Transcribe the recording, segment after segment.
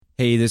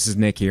Hey, this is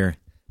Nick here.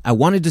 I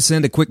wanted to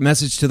send a quick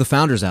message to the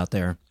founders out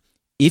there.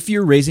 If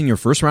you're raising your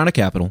first round of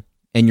capital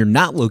and you're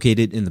not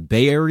located in the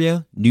Bay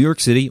Area, New York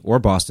City, or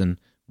Boston,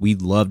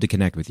 we'd love to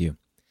connect with you.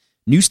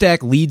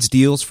 NewStack leads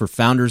deals for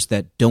founders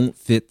that don't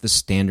fit the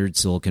standard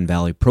Silicon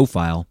Valley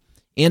profile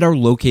and are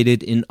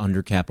located in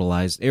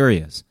undercapitalized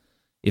areas.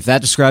 If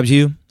that describes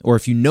you, or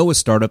if you know a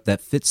startup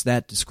that fits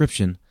that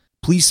description,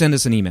 please send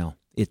us an email.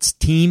 It's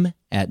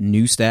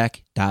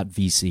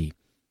team@newstack.vc.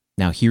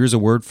 Now here's a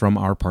word from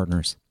our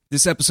partners.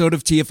 This episode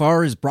of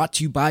TFR is brought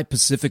to you by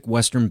Pacific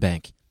Western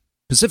Bank.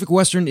 Pacific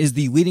Western is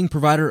the leading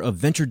provider of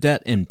venture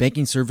debt and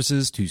banking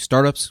services to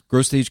startups,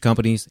 growth stage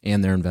companies,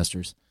 and their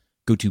investors.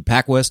 Go to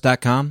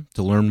pacwest.com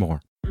to learn more.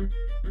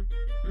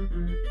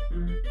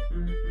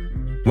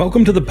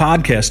 Welcome to the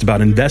podcast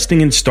about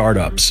investing in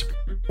startups,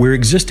 where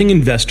existing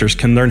investors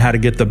can learn how to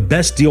get the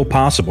best deal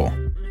possible,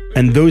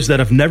 and those that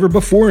have never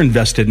before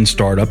invested in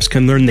startups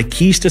can learn the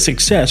keys to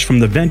success from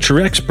the venture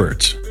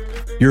experts.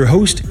 Your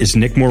host is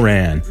Nick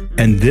Moran,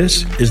 and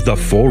this is The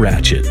Full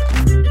Ratchet.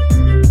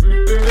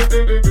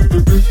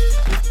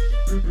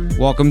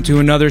 Welcome to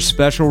another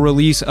special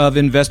release of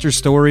Investor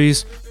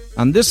Stories.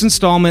 On this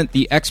installment,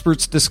 the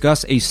experts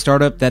discuss a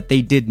startup that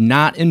they did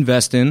not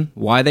invest in,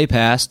 why they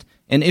passed,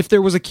 and if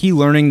there was a key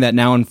learning that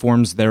now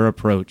informs their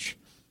approach.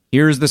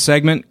 Here is the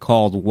segment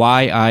called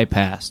Why I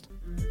Passed.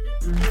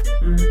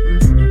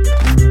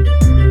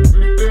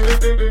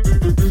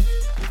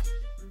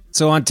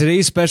 So on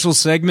today's special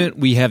segment,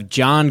 we have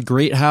John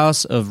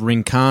Greathouse of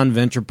Rincon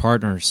Venture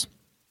Partners.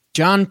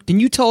 John, can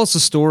you tell us a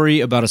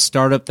story about a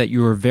startup that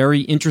you were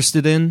very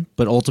interested in,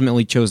 but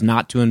ultimately chose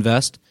not to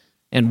invest,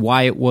 and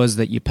why it was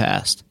that you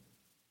passed?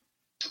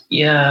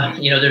 Yeah,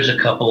 there's a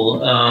couple.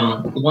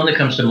 The one that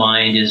comes to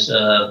mind is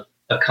a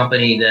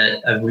company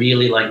that I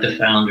really liked the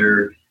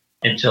founder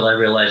until I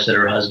realized that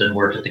her husband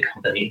worked at the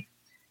company.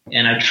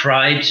 And I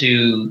tried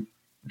to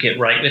get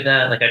right with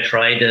that. Like I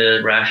tried to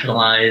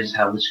rationalize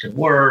how this could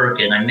work.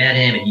 And I met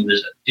him and he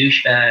was a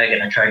douchebag.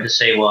 And I tried to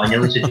say, well, I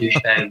know he's a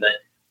douchebag,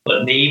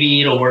 but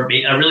maybe it'll work.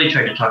 I really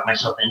tried to talk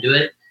myself into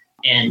it.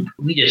 And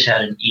we just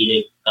had an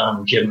edict,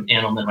 Jim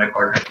Annelman, my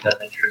partner at Cut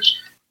Ventures.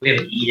 We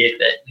have an edict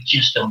that we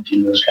just don't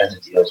do those kinds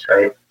of deals,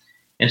 right?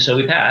 And so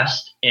we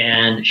passed.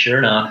 And sure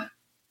enough,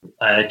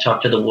 I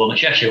talked to the woman.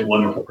 She's actually a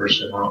wonderful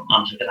person. I'm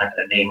not going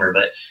to name her,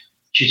 but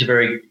she's a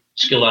very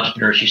skilled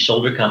entrepreneur. She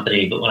sold her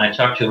company, but when I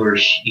talked to her,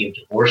 she had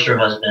divorced her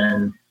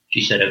husband. She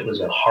said it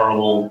was a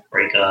horrible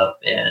breakup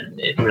and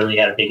it really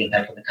had a big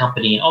impact on the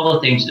company. And all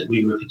the things that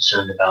we were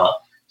concerned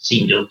about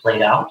seemed to have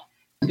played out.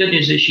 The good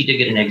news is she did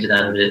get an exit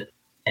out of it,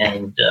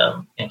 and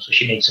so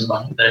she made some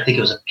money. But I think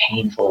it was a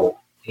painful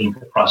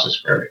process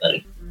for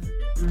everybody.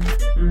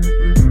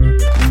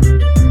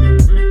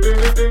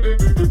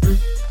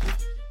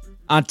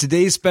 On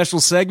today's special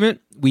segment,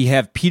 we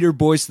have Peter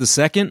Boyce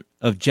II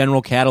of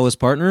General Catalyst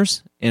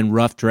Partners and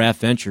Rough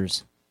Draft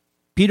Ventures.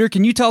 Peter,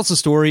 can you tell us a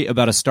story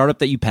about a startup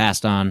that you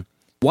passed on,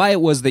 why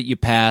it was that you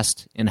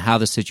passed, and how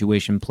the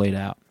situation played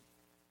out?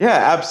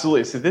 Yeah,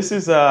 absolutely. So this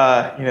is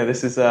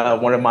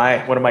one of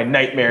my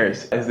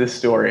nightmares is this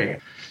story.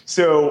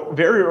 So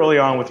very early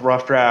on with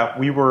Rough Draft,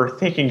 we were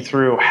thinking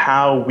through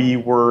how we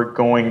were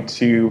going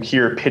to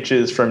hear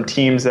pitches from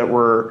teams that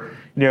were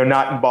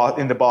not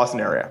in the Boston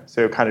area,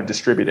 so kind of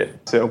distributed.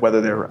 So whether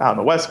they were out on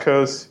the West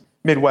Coast,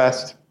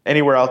 Midwest,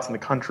 anywhere else in the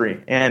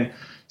country. And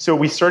so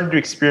we started to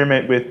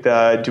experiment with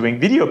doing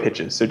video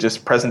pitches, so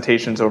just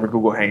presentations over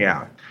Google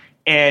Hangout.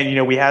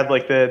 And, we had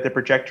like the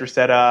projector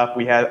set up.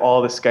 We had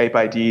all the Skype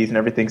IDs and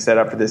everything set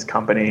up for this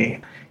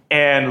company.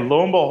 And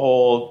lo and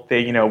behold,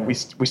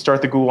 we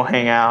start the Google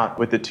Hangout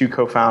with the two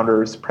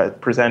co-founders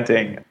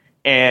presenting.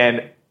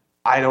 And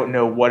I don't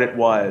know what it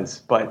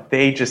was, but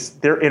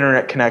their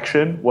internet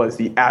connection was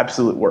the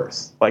absolute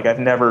worst. Like I've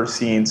never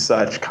seen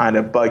such kind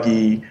of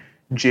buggy,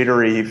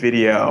 jittery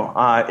video.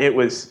 It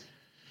was,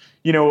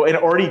 an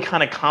already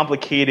kind of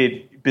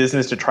complicated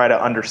business to try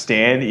to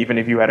understand, even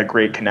if you had a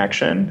great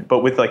connection. But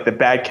with like the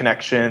bad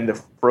connection, the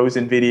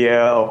frozen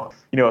video,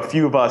 a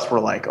few of us were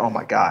like, oh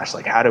my gosh,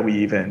 like how can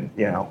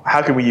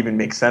we even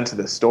make sense of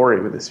this story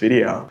with this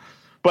video?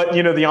 But,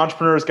 the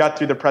entrepreneurs got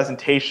through the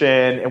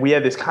presentation and we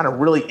had this kind of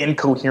really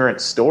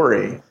incoherent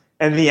story.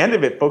 And at the end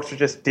of it, folks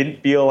just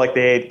didn't feel like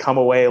they had come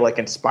away like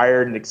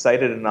inspired and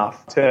excited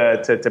enough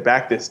to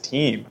back this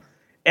team.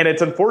 And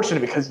it's unfortunate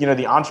because,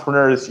 the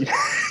entrepreneurs,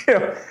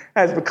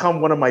 has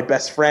become one of my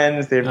best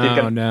friends. They've got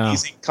an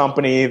amazing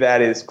company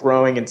that is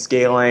growing and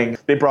scaling.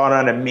 They brought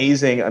on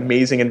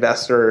amazing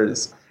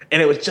investors.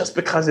 And it was just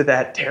because of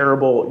that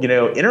terrible,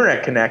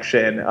 internet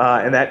connection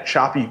and that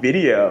choppy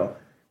video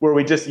where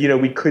we just,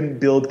 we couldn't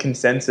build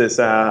consensus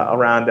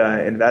around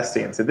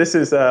investing. So this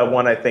is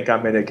one I think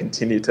I'm going to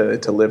continue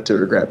to live to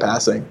regret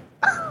passing.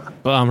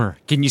 Bummer.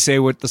 Can you say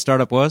what the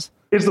startup was?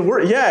 It's the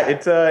word. Yeah,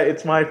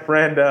 it's my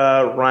friend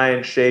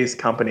Ryan Shea's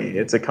company.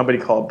 It's a company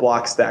called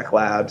Blockstack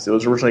Labs. It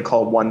was originally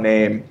called One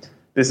Name.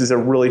 This is a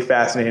really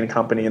fascinating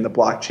company in the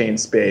blockchain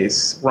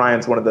space.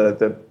 Ryan's one of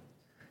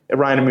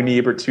Ryan and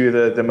Munib are two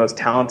of the most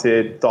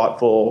talented,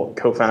 thoughtful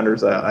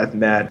co-founders I've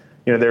met.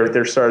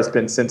 their startup's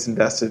been since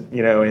invested,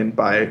 in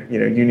by,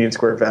 Union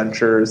Square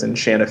Ventures and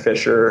Shanna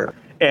Fisher.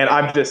 And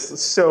I'm just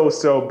so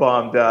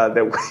bummed that,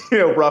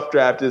 Rough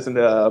Draft isn't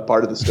a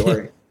part of the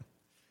story.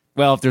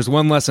 Well, if there's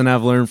one lesson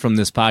I've learned from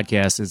this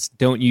podcast, it's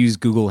don't use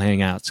Google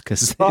Hangouts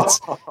because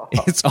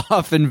it's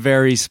often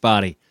very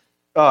spotty.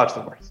 Oh, it's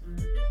the worst.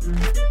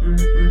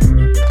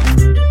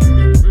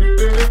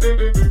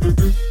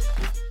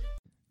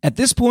 At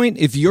this point,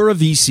 if you're a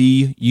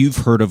VC, you've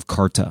heard of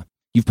Carta.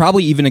 You've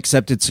probably even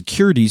accepted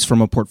securities from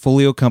a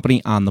portfolio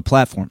company on the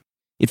platform.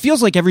 It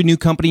feels like every new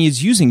company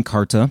is using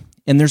Carta,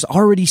 and there's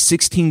already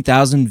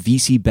 16,000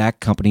 VC-backed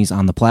companies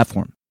on the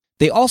platform.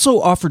 They also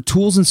offer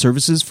tools and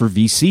services for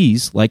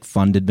VCs like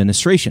fund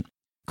administration.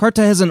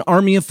 Carta has an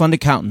army of fund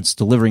accountants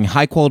delivering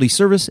high-quality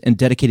service and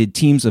dedicated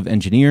teams of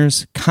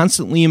engineers,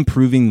 constantly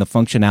improving the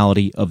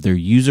functionality of their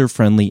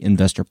user-friendly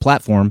investor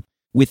platform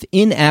with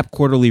in-app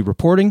quarterly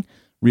reporting,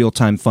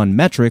 real-time fund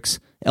metrics,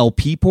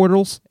 LP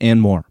portals,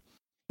 and more.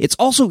 It's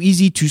also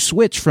easy to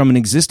switch from an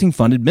existing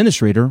fund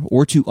administrator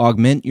or to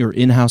augment your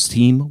in-house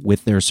team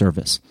with their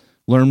service.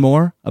 Learn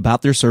more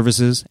about their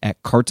services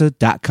at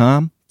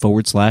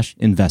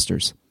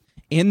carta.com/investors.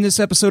 And this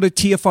episode of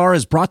TFR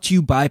is brought to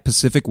you by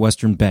Pacific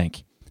Western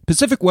Bank.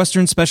 Pacific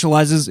Western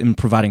specializes in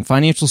providing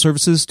financial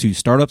services to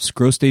startups,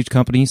 growth stage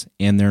companies,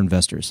 and their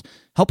investors,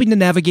 helping to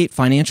navigate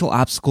financial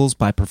obstacles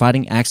by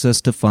providing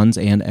access to funds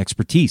and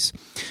expertise.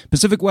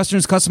 Pacific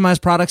Western's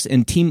customized products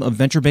and team of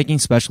venture banking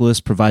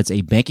specialists provides a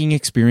banking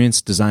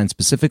experience designed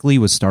specifically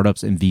with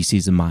startups and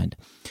VCs in mind.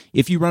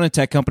 If you run a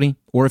tech company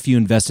or if you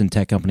invest in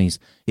tech companies,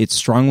 it's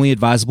strongly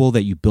advisable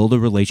that you build a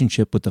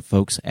relationship with the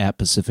folks at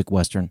Pacific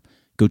Western.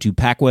 Go to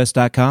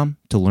pacwest.com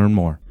to learn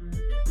more.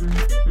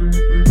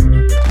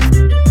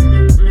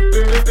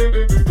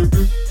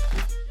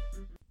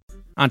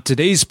 On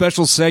today's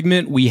special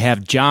segment, we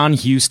have John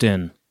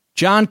Huston.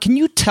 John, can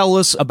you tell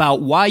us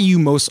about why you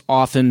most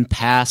often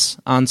pass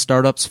on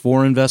startups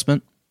for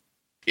investment?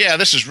 Yeah,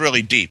 this is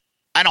really deep.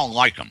 I don't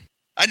like them.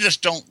 I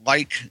just don't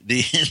like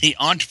the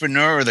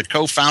entrepreneur or the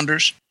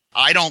co-founders.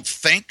 I don't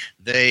think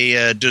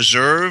they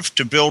deserve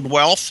to build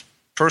wealth,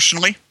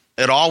 personally.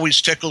 It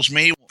always tickles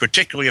me,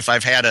 particularly if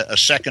I've had a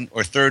second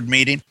or third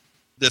meeting.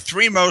 The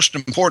three most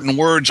important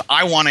words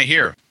I want to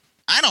hear.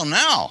 I don't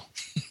know.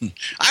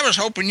 I was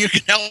hoping you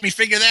could help me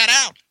figure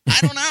that out. I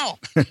don't know.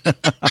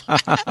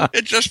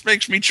 It just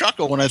makes me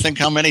chuckle when I think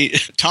how many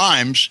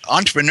times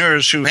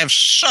entrepreneurs who have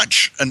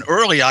such an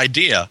early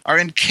idea are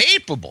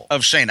incapable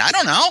of saying, I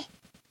don't know,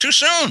 too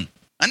soon,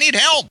 I need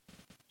help.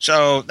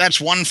 So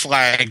that's one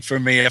flag for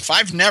me. If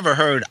I've never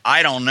heard,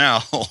 I don't know,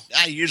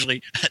 I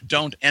usually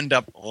don't end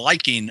up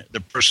liking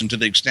the person to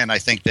the extent I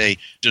think they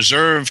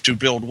deserve to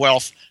build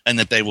wealth and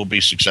that they will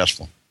be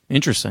successful.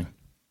 Interesting.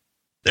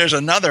 There's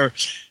another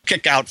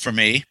kick out for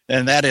me,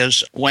 and that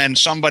is when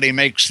somebody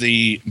makes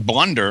the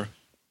blunder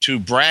to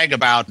brag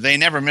about they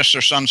never miss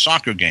their son's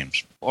soccer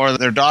games or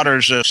their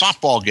daughter's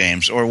softball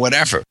games or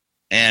whatever.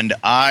 And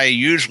I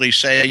usually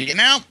say,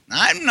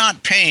 I'm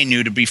not paying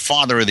you to be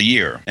father of the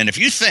year. And if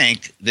you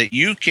think that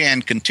you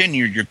can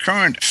continue your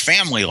current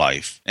family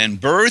life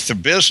and birth a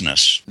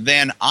business,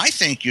 then I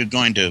think you're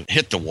going to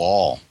hit the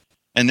wall.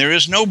 And there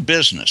is no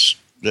business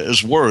that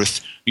is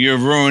worth you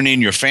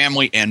ruining your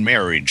family and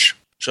marriage.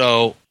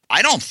 So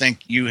I don't think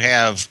you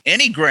have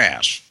any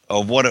grasp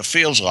of what it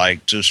feels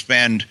like to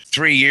spend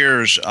 3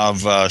 years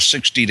of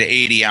 60 to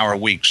 80-hour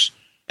weeks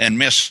and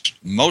miss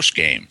most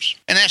games.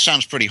 And that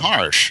sounds pretty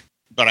harsh,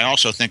 but I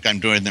also think I'm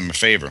doing them a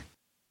favor.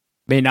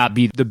 May not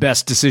be the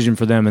best decision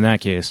for them in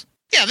that case.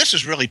 Yeah, this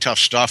is really tough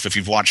stuff if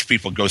you've watched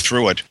people go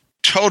through it.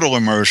 Total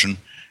immersion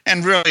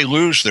and really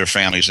lose their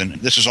families. And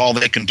this is all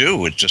they can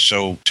do. It's just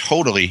so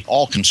totally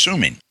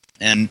all-consuming.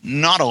 And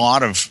not a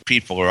lot of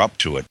people are up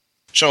to it.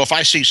 So if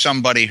I see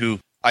somebody who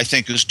I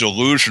think is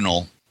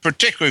delusional,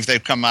 particularly if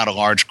they've come out of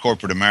large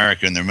corporate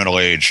America in their middle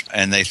age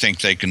and they think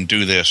they can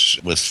do this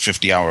with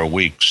 50-hour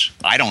weeks,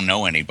 I don't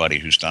know anybody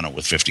who's done it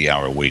with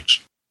 50-hour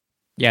weeks.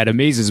 Yeah, it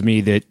amazes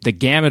me that the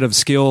gamut of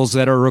skills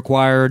that are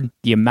required,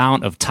 the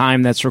amount of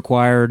time that's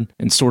required,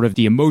 and sort of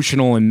the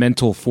emotional and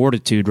mental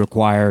fortitude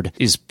required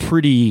is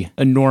pretty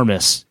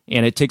enormous.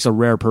 And it takes a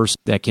rare person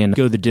that can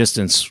go the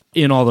distance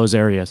in all those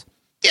areas.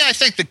 Yeah, I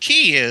think the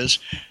key is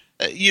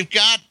you've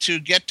got to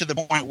get to the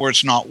point where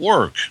it's not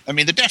work. I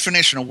mean, the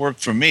definition of work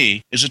for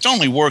me is it's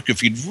only work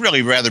if you'd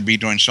really rather be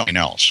doing something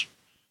else.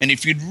 And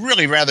if you'd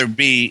really rather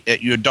be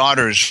at your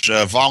daughter's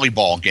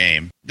volleyball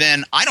game,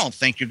 then I don't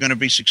think you're going to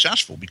be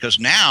successful because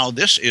now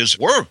this is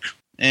work.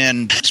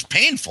 And it's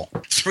painful.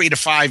 3 to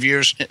 5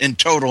 years in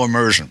total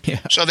immersion.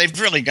 Yeah. So they've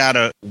really got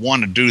to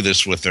want to do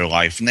this with their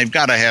life. And they've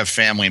got to have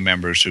family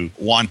members who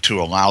want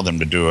to allow them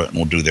to do it and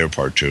will do their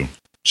part too.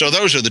 So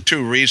those are the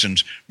two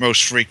reasons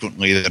most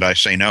frequently that I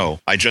say no.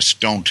 I just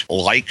don't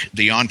like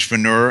the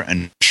entrepreneur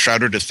and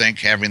shudder to think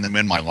having them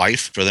in my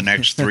life for the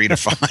next 3 to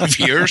 5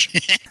 years.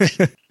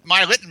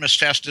 My litmus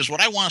test is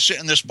what I want to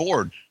sit in this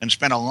board and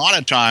spend a lot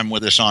of time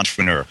with this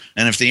entrepreneur.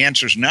 And if the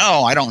answer is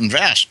no, I don't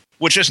invest,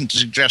 which isn't to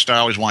suggest I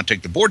always want to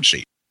take the board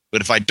seat.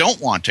 But if I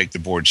don't want to take the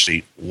board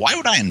seat, why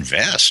would I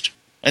invest?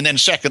 And then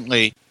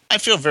secondly, I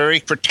feel very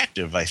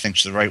protective, I think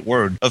is the right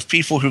word, of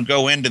people who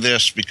go into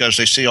this because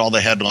they see all the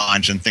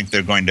headlines and think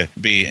they're going to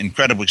be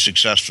incredibly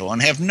successful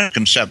and have no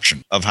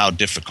conception of how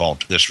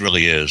difficult this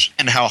really is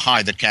and how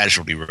high the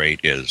casualty rate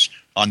is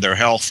on their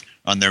health,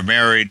 on their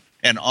marriage,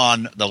 and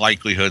on the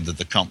likelihood that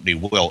the company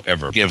will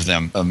ever give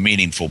them a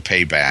meaningful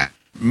payback.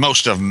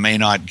 Most of them may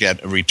not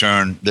get a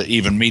return that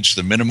even meets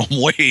the minimum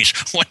wage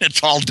when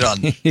it's all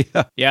done.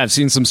 Yeah, I've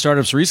seen some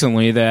startups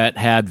recently that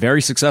had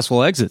very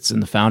successful exits,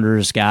 and the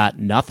founders got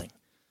nothing.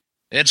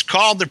 It's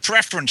called the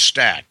preference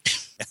stack.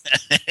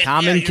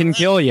 Common can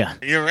kill you.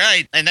 You're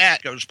right. And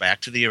that goes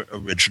back to the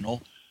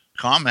original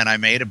comment I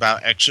made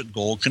about exit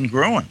goal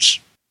congruence.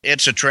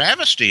 It's a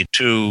travesty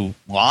to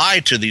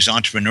lie to these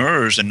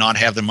entrepreneurs and not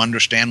have them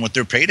understand what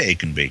their payday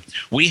can be.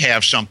 We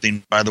have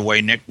something, by the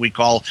way, Nick, we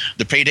call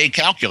the payday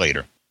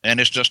calculator. And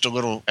it's just a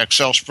little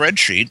Excel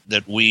spreadsheet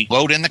that we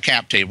load in the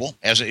cap table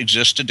as it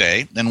exists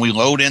today. Then we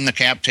load in the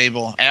cap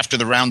table after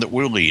the round that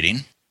we're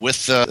leading,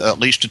 with at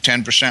least a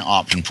 10%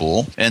 option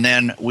pool. And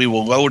then we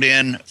will load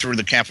in through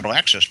the capital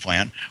access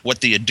plan what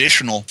the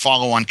additional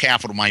follow-on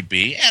capital might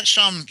be at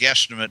some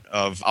guesstimate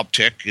of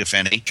uptick, if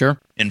any,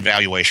 in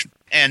valuation.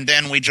 And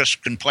then we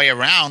just can play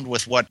around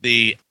with what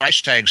the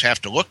price tags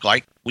have to look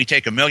like. We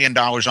take $1 million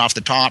off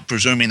the top,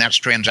 presuming that's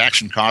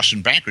transaction costs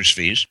and bankers'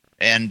 fees.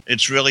 And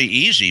it's really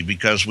easy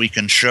because we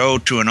can show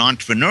to an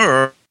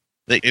entrepreneur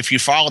that if you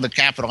follow the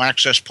capital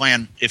access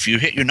plan, if you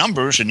hit your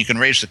numbers and you can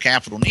raise the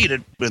capital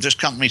needed, if this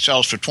company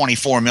sells for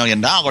 $24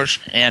 million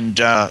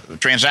and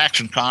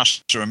transaction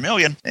costs are $1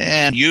 million,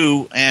 and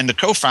you and the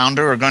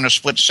co-founder are going to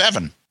split $7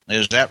 million,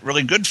 is that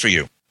really good for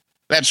you?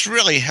 That's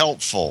really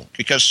helpful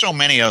because so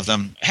many of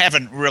them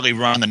haven't really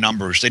run the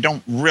numbers. They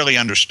don't really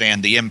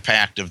understand the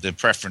impact of the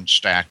preference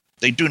stack.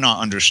 They do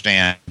not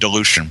understand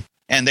dilution.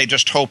 And they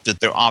just hope that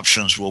their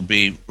options will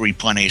be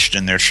replenished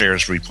and their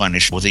shares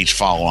replenished with each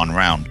follow-on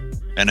round.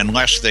 And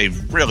unless they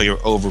really are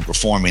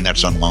overperforming,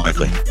 that's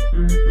unlikely.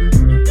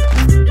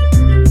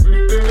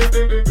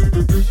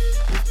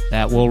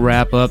 That will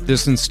wrap up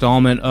this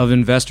installment of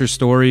Investor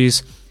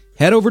Stories.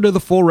 Head over to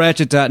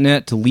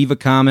thefullratchet.net to leave a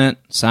comment,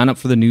 sign up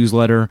for the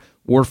newsletter,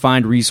 or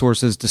find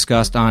resources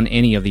discussed on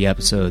any of the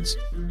episodes.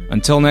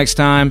 Until next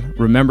time,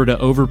 remember to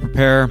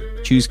over-prepare,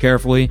 choose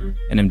carefully,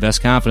 and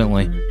invest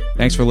confidently.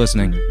 Thanks for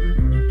listening.